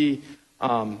going to be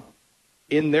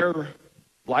in their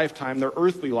lifetime, their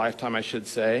earthly lifetime, I should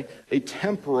say, a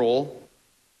temporal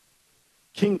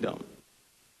kingdom.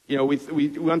 We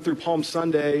went through Palm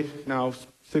Sunday now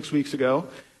 6 weeks ago,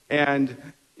 and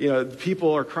the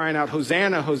people are crying out,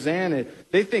 Hosanna, Hosanna.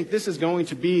 They think this is going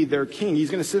to be their king.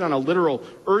 He's going to sit on a literal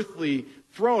earthly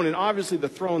throne, and obviously the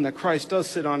throne that Christ does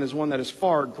sit on is one that is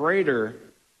far greater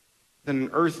than an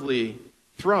earthly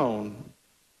throne.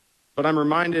 But I'm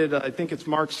reminded, I think it's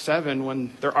Mark 7,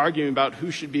 when they're arguing about who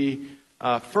should be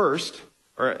first,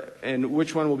 and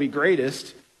which one will be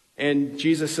greatest. And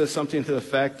Jesus says something to the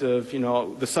effect of,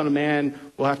 the Son of Man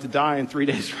will have to die and 3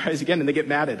 days rise again, and they get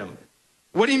mad at him.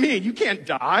 What do you mean? You can't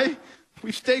die.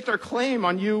 We've staked our claim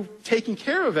on you taking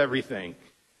care of everything.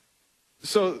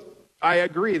 So I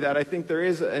agree that I think there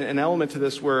is an element to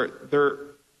this where there,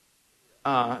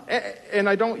 and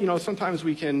I don't, sometimes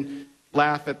we can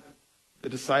laugh at the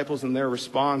disciples and their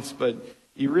response, but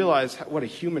you realize what a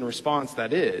human response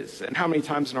that is, and how many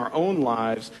times in our own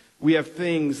lives we have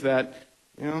things that,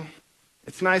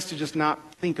 it's nice to just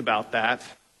not think about that,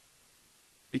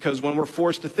 because when we're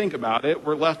forced to think about it,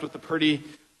 we're left with a pretty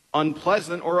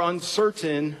unpleasant or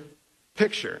uncertain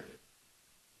picture.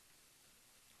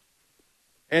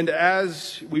 And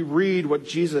as we read what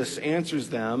Jesus answers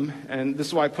them, and this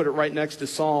is why I put it right next to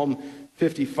Psalm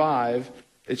 55,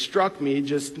 it struck me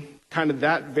just kind of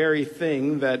that very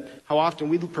thing, that how often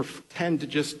we pretend to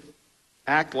just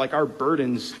act like our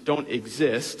burdens don't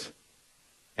exist,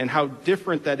 and how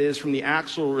different that is from the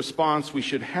actual response we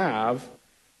should have,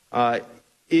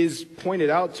 is pointed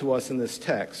out to us in this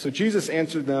text. So Jesus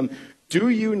answered them, "Do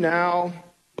you now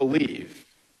believe?"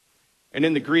 And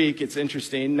in the Greek, it's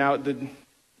interesting. Now,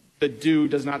 the "do"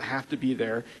 does not have to be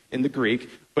there in the Greek,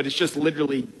 but it's just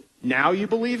literally, "Now you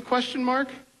believe?" ?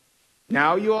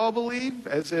 Now you all believe?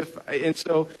 As if, and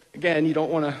so, again, you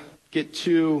don't want to get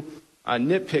too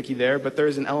nitpicky there, but there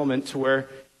is an element to where, in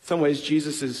some ways,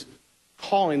 Jesus is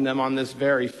calling them on this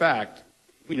very fact.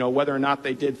 Whether or not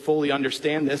they did fully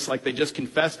understand this, like they just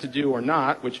confessed to do or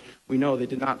not, which we know they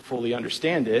did not fully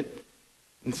understand it.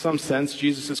 In some sense,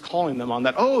 Jesus is calling them on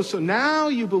that. Oh, so now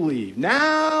you believe.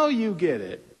 Now you get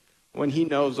it. When he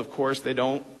knows, of course, they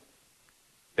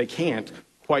can't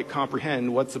quite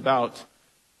comprehend what's about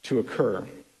to occur.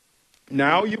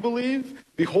 Now you believe?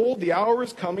 Behold, the hour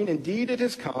is coming, indeed it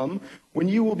has come, when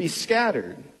you will be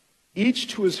scattered, each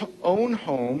to his own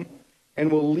home, and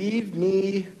will leave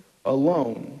me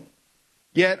alone.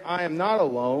 Yet I am not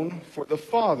alone, for the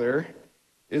Father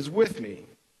is with me.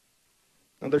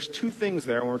 Now there's two things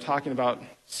there when we're talking about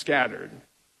scattered.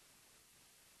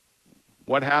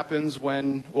 What happens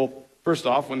when, first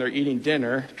off, when they're eating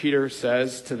dinner, Peter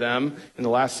says to them in the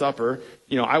Last Supper,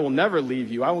 I will never leave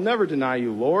you. I will never deny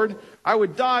you, Lord. I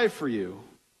would die for you.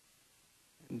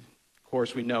 And of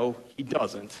course, we know he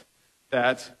doesn't.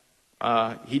 That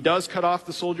he does cut off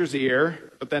the soldier's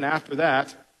ear, but then after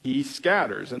that, he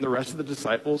scatters, and the rest of the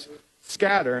disciples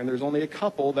scatter, and there's only a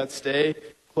couple that stay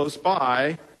close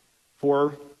by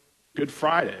for Good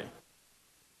Friday.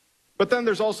 But then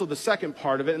there's also the second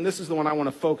part of it, and this is the one I want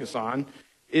to focus on,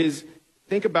 is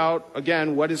think about,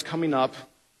 again, what is coming up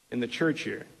in the church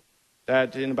here.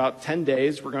 That in about 10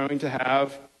 days, we're going to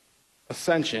have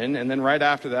Ascension, and then right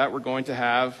after that, we're going to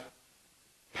have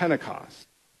Pentecost.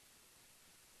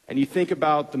 And you think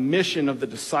about the mission of the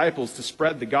disciples to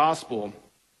spread the gospel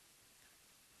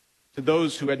to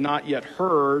those who had not yet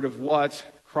heard of what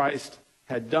Christ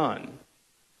had done.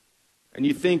 And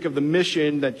you think of the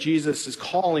mission that Jesus is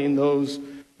calling those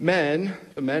men,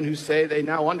 the men who say they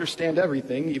now understand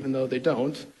everything, even though they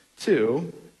don't,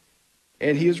 too.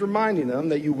 And he is reminding them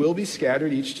that you will be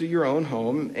scattered each to your own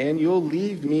home, and you'll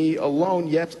leave me alone,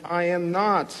 yet I am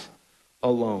not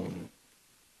alone,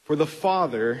 for the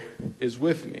Father is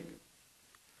with me.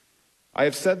 I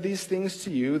have said these things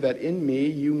to you, that in me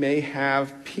you may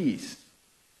have peace.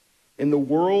 In the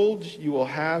world you will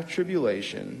have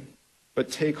tribulation, but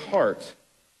take heart,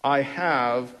 I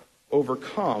have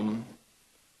overcome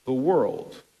the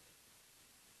world.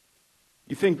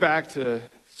 You think back to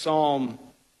Psalm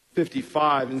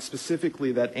 55, and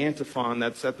specifically that antiphon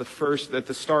that's at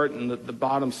the start and the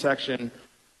bottom section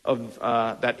of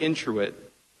that introit.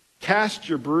 Cast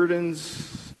your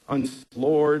burdens on the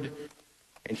Lord,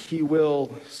 and he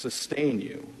will sustain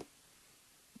you.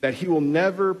 That he will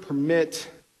never permit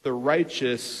the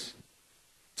righteous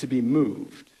to be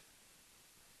moved.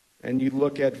 And you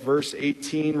look at verse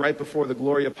 18, right before the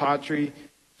Gloria Patri.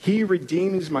 He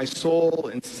redeems my soul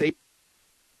in safety.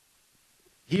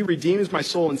 He redeems my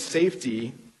soul in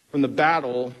safety from the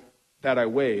battle that I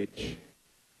wage.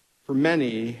 For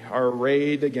many are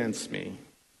arrayed against me.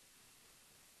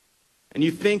 And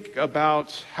you think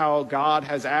about how God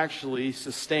has actually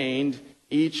sustained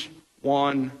each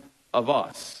one of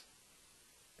us.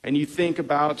 And you think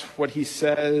about what Jesus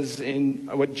says in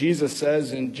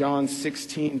John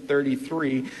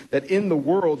 16:33, that in the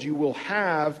world you will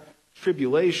have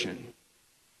tribulation.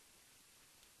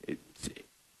 It's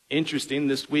interesting,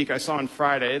 this week I saw on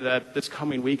Friday that this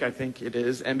coming week, I think it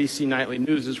is, NBC Nightly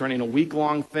News is running a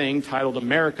week-long thing titled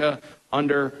America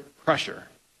Under Pressure.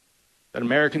 That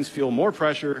Americans feel more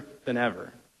pressure than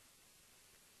ever.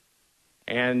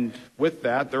 And with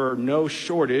that, there are no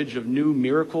shortage of new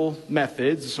miracle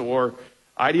methods or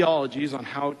ideologies on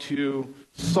how to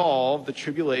solve the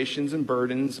tribulations and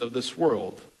burdens of this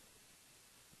world.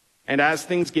 And as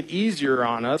things get easier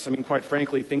on us, I mean, quite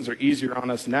frankly, things are easier on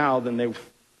us now than they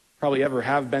probably ever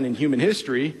have been in human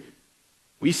history,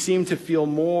 we seem to feel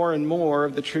more and more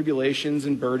of the tribulations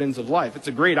and burdens of life. It's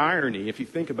a great irony if you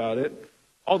think about it.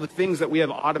 All the things that we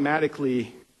have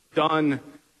automatically done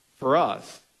for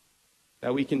us,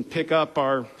 that we can pick up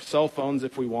our cell phones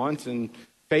if we want and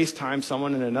FaceTime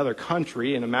someone in another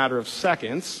country in a matter of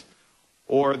seconds,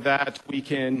 or that we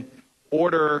can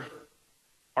order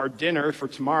our dinner for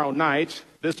tomorrow night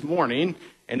this morning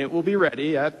and it will be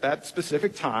ready at that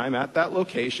specific time, at that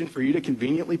location for you to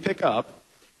conveniently pick up.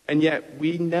 And yet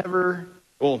we never,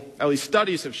 well, at least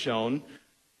studies have shown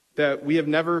that we have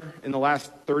never, in the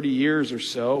last 30 years or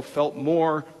so, felt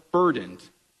more burdened,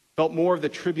 felt more of the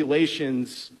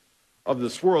tribulations of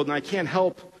this world. And I can't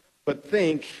help but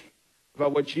think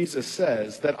about what Jesus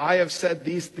says, that I have said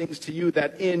these things to you,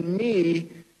 that in me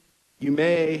you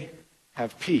may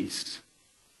have peace.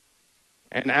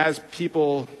 And as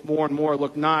people more and more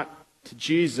look not to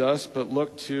Jesus, but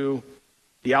look to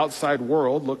the outside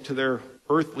world, look to their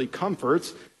earthly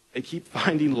comforts, they keep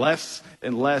finding less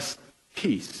and less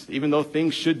peace. Even though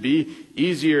things should be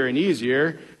easier and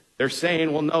easier, they're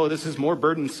saying, well, no, this is more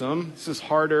burdensome. This is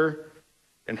harder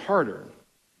and harder.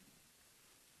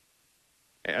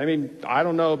 I mean, I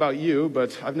don't know about you,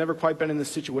 but I've never quite been in this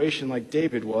situation like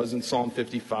David was in Psalm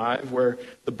 55, where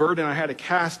the burden I had to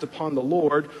cast upon the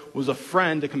Lord was a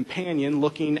friend, a companion,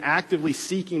 looking, actively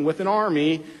seeking with an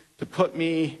army to put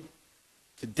me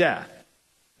to death.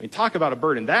 I mean, talk about a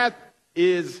burden. That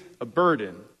is a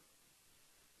burden.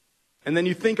 And then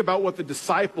you think about what the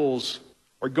disciples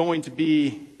are going to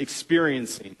be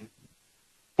experiencing.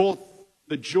 Both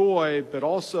the joy, but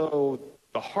also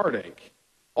the heartache.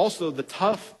 Also the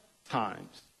tough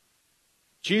times.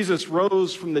 Jesus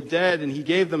rose from the dead and he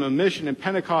gave them a mission in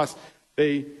Pentecost.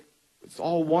 It's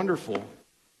all wonderful.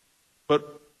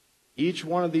 But each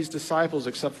one of these disciples,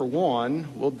 except for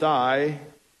one, will die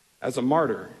as a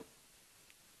martyr.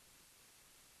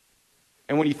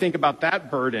 And when you think about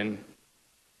that burden,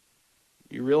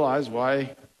 you realize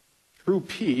why true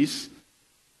peace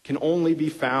can only be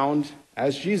found,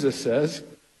 as Jesus says,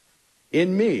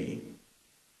 in me.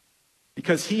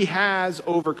 Because he has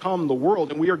overcome the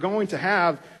world, and we are going to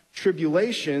have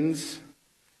tribulations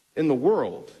in the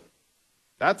world.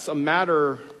 That's a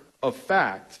matter of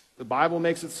fact. The Bible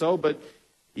makes it so, but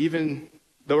even,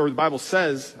 or the Bible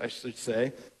says, I should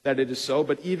say, that it is so,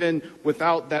 but even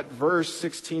without that verse,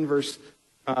 16 verse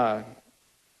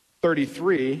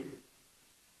 33,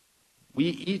 we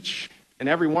each and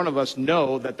every one of us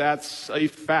know that that's a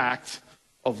fact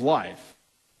of life.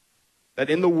 That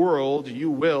in the world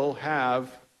you will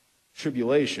have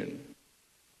tribulation.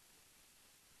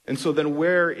 And so then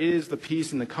where is the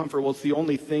peace and the comfort? Well, it's the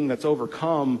only thing that's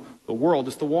overcome the world.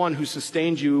 It's the one who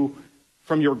sustains you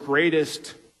from your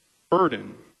greatest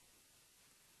burden.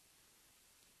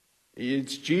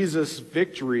 It's Jesus'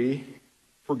 victory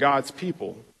for God's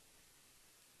people.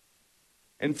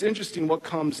 And it's interesting what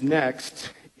comes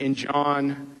next in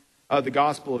John, the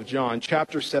Gospel of John,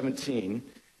 chapter 17.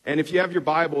 And if you have your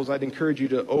Bibles, I'd encourage you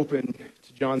to open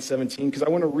to John 17, because I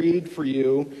want to read for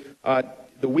you.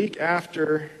 The week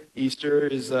after Easter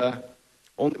is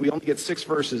we only get 6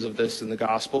 verses of this in the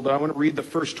Gospel, but I want to read the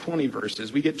first 20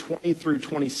 verses. We get 20 through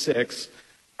 26.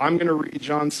 I'm going to read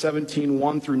John 17,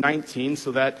 1 through 19,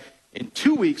 so that in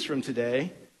 2 weeks from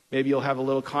today, maybe you'll have a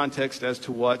little context as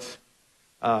to what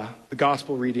the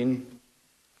Gospel reading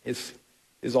is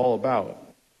all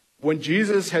about. When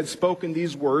Jesus had spoken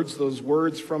these words, those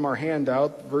words from our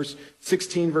handout, verse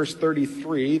 16, verse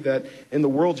 33, that in the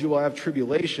world you will have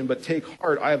tribulation, but take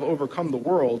heart, I have overcome the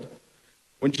world.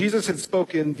 When Jesus had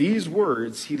spoken these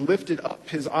words, he lifted up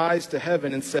his eyes to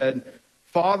heaven and said,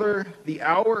 Father, the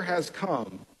hour has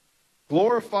come.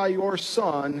 Glorify your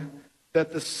Son,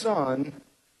 that the Son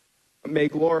may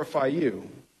glorify you.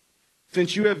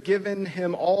 Since you have given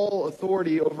him all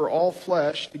authority over all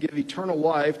flesh to give eternal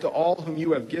life to all whom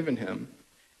you have given him.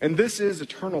 And this is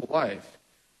eternal life,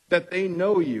 that they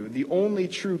know you, the only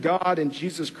true God, and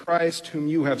Jesus Christ whom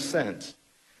you have sent.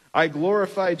 I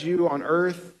glorified you on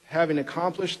earth, having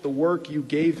accomplished the work you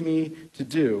gave me to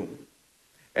do.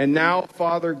 And now,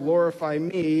 Father, glorify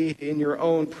me in your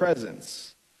own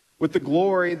presence, with the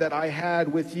glory that I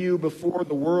had with you before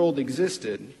the world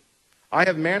existed. I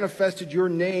have manifested your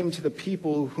name to the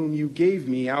people whom you gave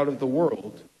me out of the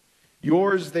world.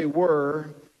 Yours they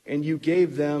were, and you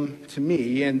gave them to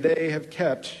me, and they have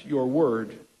kept your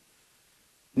word.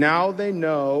 Now they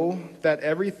know that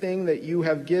everything that you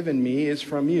have given me is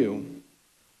from you.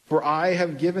 For I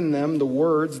have given them the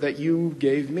words that you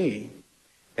gave me,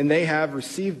 and they have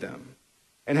received them,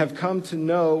 and have come to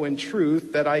know in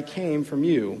truth that I came from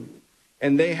you,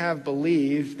 and they have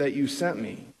believed that you sent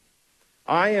me.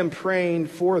 I am praying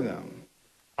for them.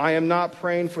 I am not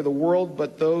praying for the world,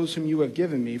 but those whom you have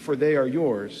given me, for they are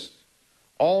yours.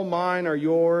 All mine are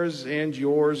yours, and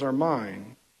yours are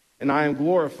mine, and I am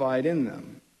glorified in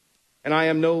them. And I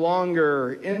am no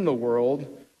longer in the world,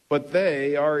 but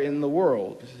they are in the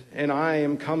world, and I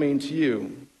am coming to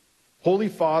you. Holy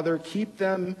Father, keep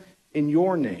them in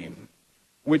your name,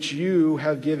 which you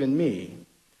have given me,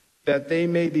 that they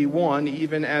may be one,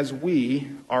 even as we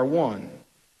are one.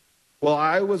 While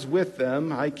I was with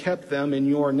them, I kept them in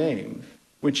your name,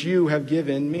 which you have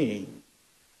given me.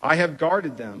 I have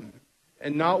guarded them,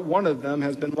 and not one of them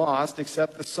has been lost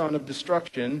except the son of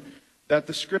destruction, that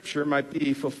the scripture might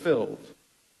be fulfilled.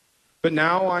 But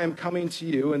now I am coming to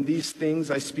you, and these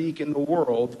things I speak in the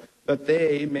world, that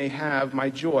they may have my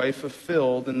joy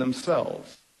fulfilled in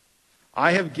themselves.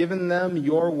 I have given them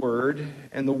your word,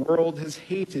 and the world has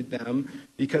hated them,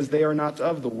 because they are not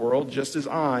of the world, just as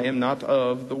I am not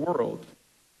of the world.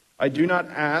 I do not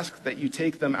ask that you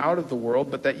take them out of the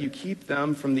world, but that you keep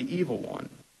them from the evil one.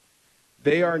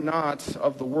 They are not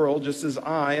of the world, just as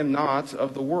I am not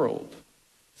of the world.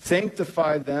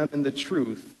 Sanctify them in the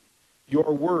truth.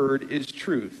 Your word is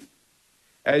truth.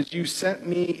 As you sent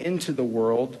me into the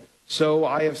world, so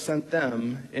I have sent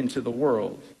them into the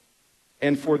world.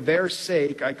 And for their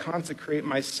sake I consecrate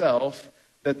myself,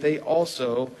 that they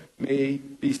also may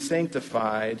be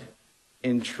sanctified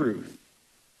in truth.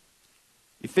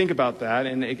 You think about that,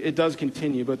 and it does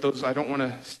continue, but those I don't want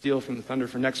to steal from the thunder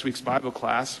for next week's Bible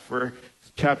class, for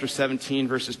chapter 17,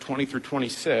 verses 20 through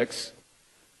 26.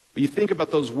 But you think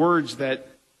about those words that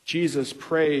Jesus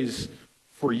prays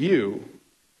for you,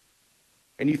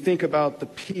 and you think about the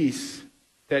peace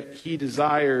that he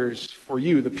desires for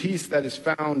you, the peace that is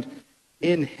found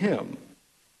in him.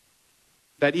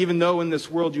 That even though in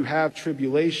this world you have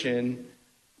tribulation,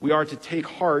 we are to take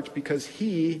heart because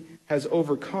he has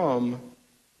overcome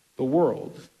the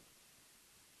world.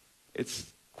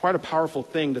 It's quite a powerful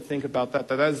thing to think about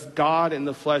that is God in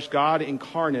the flesh, God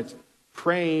incarnate,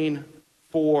 praying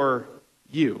for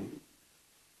you.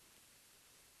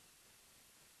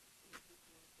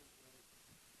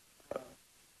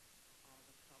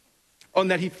 Oh,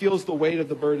 and that he feels the weight of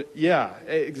the burden. Yeah,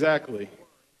 exactly.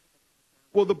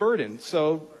 Well, the burden.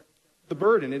 So the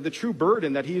burden, the true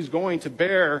burden that he's going to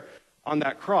bear on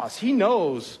that cross. He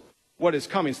knows what is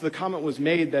coming. So the comment was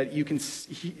made that you can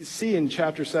see in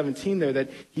chapter 17 there that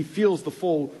he feels the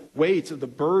full weight of the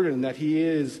burden that he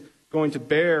is going to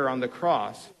bear on the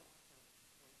cross.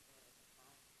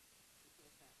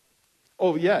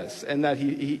 Oh, yes, and that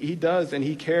he does, and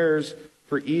he cares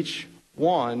for each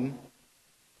one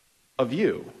of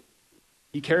you.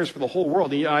 He cares for the whole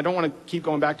world. I don't want to keep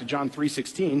going back to John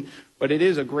 3:16, but it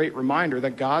is a great reminder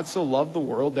that God so loved the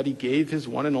world that he gave his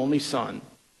one and only Son.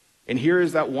 And here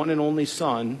is that one and only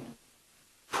Son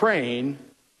praying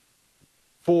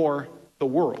for the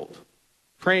world,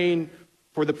 praying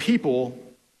for the people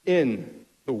in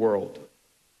the world.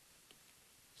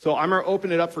 So I'm going to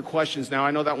open it up for questions now. I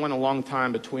know that went a long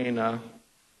time between, that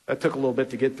took a little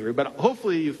bit to get through, but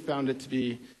hopefully you found it to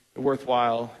be a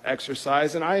worthwhile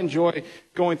exercise. And I enjoy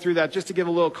going through that just to give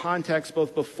a little context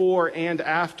both before and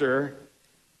after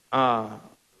our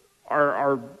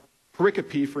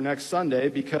pericope for next Sunday,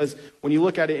 because when you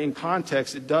look at it in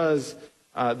context, it does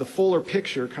the fuller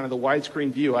picture, kind of the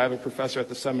widescreen view. I have a professor at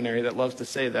the seminary that loves to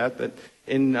say that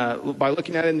by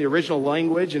looking at it in the original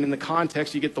language and in the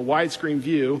context, you get the widescreen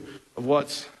view of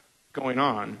what's going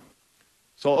on.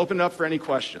 So I'll open it up for any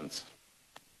questions.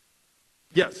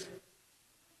 Yes?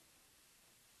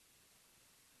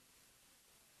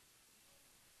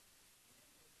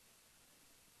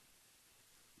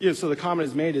 Yeah, so the comment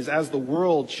is made is as the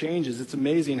world changes, it's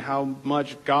amazing how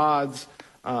much God's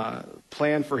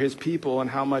plan for his people and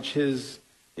how much his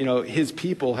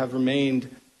people have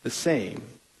remained the same.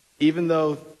 Even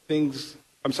though things,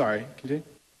 I'm sorry, continue.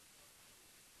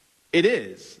 It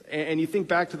is. And you think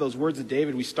back to those words of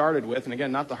David we started with, and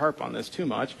again, not to harp on this too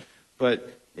much,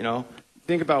 but,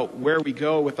 think about where we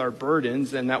go with our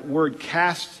burdens, and that word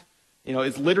cast,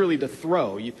 is literally to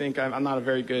throw. You think I'm not a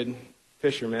very good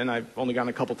fisherman. I've only gone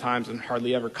a couple times and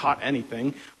hardly ever caught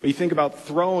anything. But you think about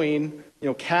throwing,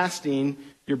 casting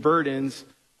your burdens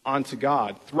onto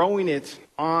God, throwing it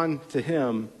onto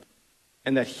him,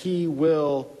 and that he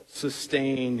will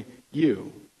sustain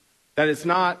you. That it's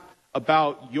not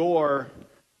about your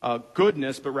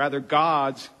goodness, but rather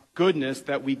God's goodness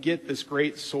that we get this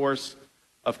great source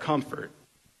of comfort.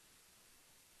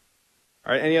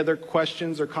 All right, any other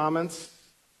questions or comments?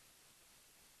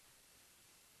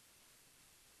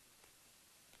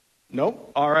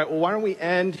 Nope. All right, well, why don't we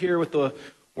end here with the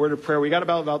word of prayer. We got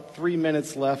about 3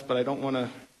 minutes left, but I don't want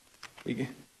to...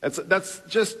 That's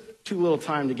just too little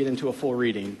time to get into a full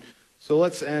reading. So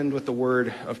let's end with the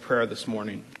word of prayer this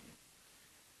morning.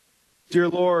 Dear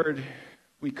Lord,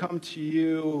 we come to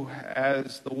you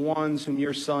as the ones whom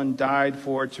your Son died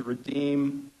for to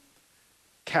redeem,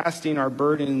 casting our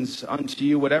burdens unto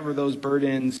you, whatever those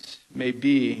burdens may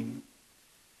be.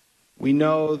 We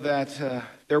know that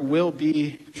there will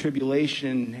be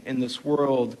tribulation in this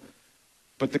world,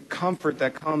 but the comfort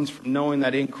that comes from knowing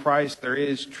that in Christ there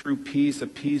is true peace, a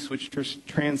peace which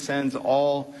transcends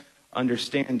all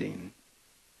understanding.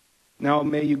 Now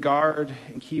may you guard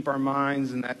and keep our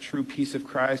minds in that true peace of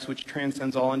Christ which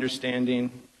transcends all understanding,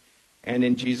 and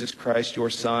in Jesus Christ, your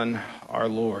Son, our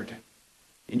Lord.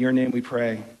 In your name we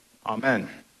pray. Amen.